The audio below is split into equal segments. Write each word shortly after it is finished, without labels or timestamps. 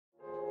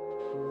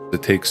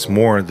It takes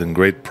more than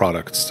great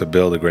products to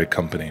build a great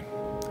company.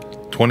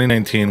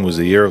 2019 was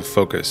a year of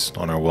focus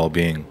on our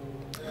well-being.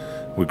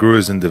 We grew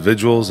as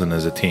individuals and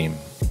as a team,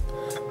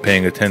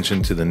 paying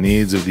attention to the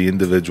needs of the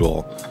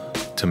individual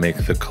to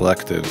make the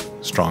collective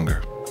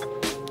stronger.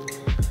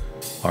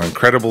 Our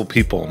incredible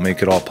people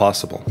make it all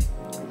possible.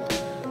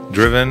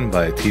 Driven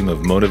by a team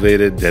of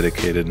motivated,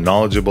 dedicated,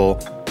 knowledgeable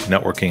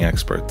networking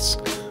experts,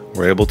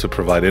 we're able to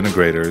provide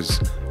integrators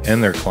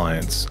and their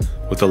clients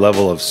with a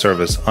level of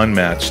service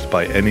unmatched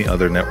by any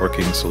other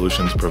networking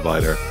solutions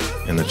provider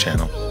in the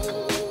channel.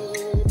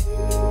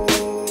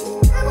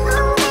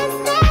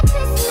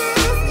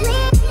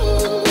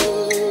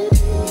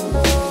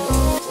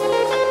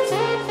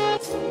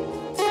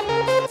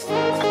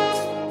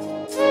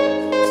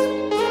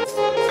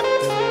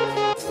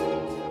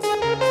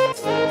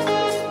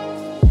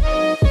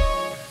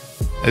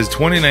 As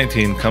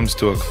 2019 comes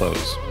to a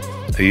close,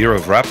 a year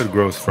of rapid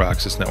growth for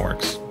Access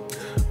Networks,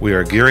 we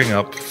are gearing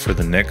up for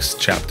the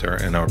next chapter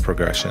in our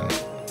progression.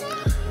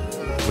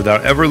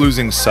 Without ever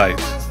losing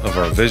sight of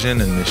our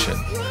vision and mission,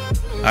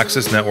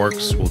 Access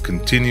Networks will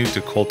continue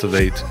to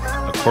cultivate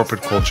a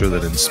corporate culture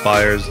that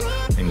inspires,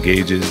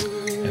 engages,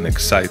 and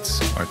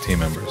excites our team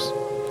members.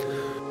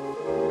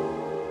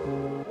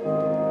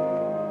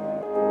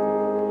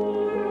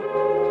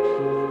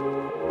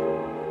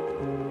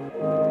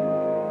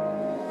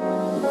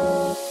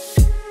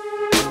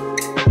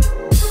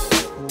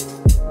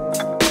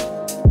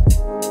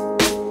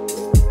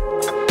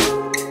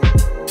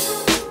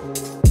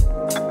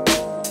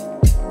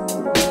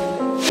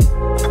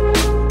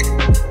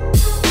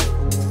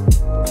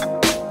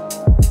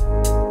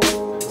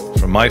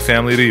 From my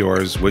family to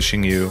yours,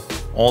 wishing you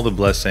all the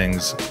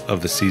blessings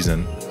of the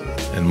season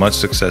and much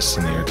success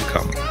in the year to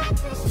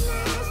come.